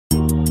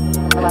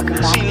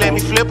She let me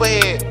flip her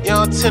head.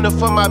 Young tender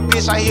for my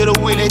bitch, I hit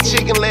her with that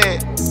chicken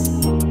leg.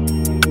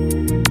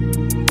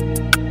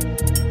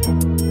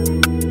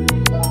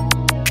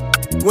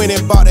 Went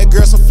and bought that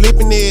girl some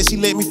flipping eggs, she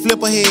let me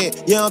flip her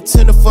head. Young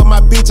tender for my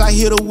bitch, I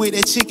hit her with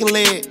that chicken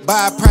leg.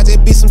 Buy a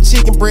project bitch some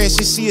chicken breast,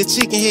 she a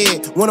chicken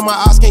head. One of my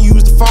ops can't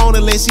use the phone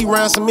unless he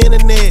round some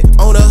internet.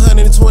 On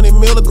 120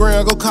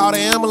 milligrams, go call the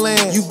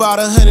ambulance. You bought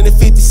 150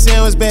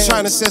 sandwich bags,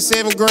 trying to sell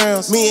 7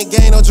 grams. Me and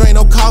gang don't drink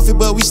no coffee,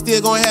 but we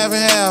still gon' have it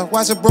half.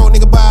 Watch a broke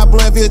nigga buy a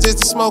blunt bill just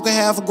to smoke a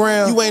half a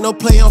gram. You ain't no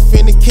play, I'm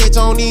finna catch,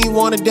 I don't even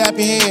wanna dap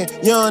your hand.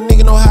 Young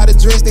nigga know how to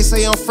dress, they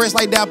say I'm fresh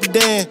like Dapper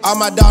Dan. All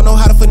my dog know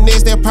how to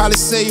finesse, they'll probably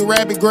say you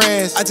rabbit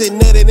grass. I just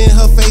nutted in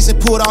her face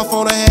and pulled off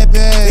on her happy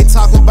ass. They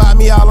talking about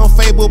me all on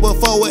Facebook, but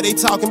for what they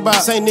talking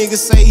about? Same niggas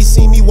say he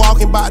see me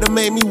walking by to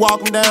make me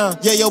walk him down.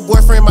 Yeah, your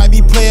boyfriend might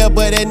be player,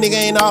 but that nigga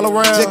ain't all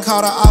around. Just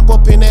caught a op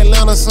up in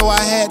Atlanta, so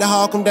I had to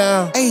hawk him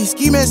down. Ayy,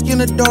 ski mask in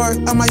the dark,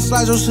 I might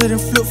slide your shit and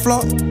flip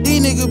flop.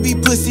 These niggas be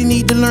pussy,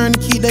 need to learn to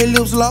keep their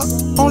lips locked.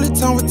 Only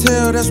time will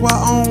tell, that's why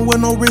I don't wear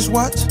no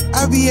wristwatch.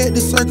 I be at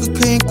the circus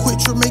playing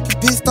QuikTrip,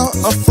 making pissed off.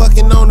 I'm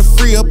fucking on the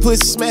free, her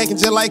pussy smacking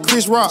just like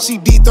Chris Rock. She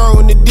deep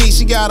throwing the dick,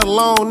 she got a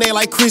long neck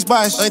like Chris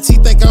Bosh. Auntie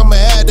think I'm an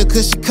actor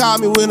cause she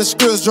called me when the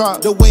scripts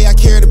drop. The way I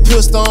carry the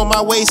pistol on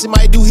my waist, it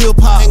might do hip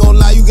hop. Ain't gon'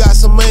 lie, you got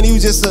some money, you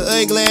just an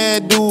ugly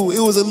ass dude. It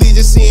was a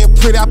legit seeing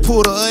pretty, I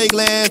pulled a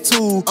ugly ass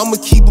too. I'ma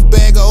keep a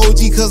bag of OG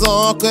cause her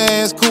uncle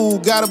ass cool.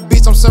 Got a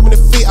bitch, I'm serving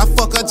the fit, I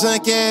fuck her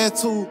junk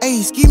ass too.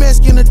 Ayy, ski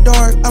mask in the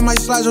dark, I might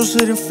slide your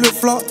shit and flip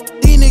flop.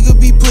 These niggas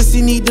be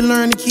pussy, need to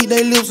learn to keep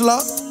their lips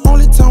locked.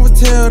 Only time will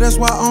tell, that's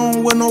why I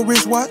don't wear no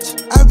wristwatch.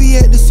 I be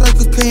at the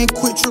circus playing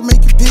QuikTrip,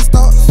 making pissed off.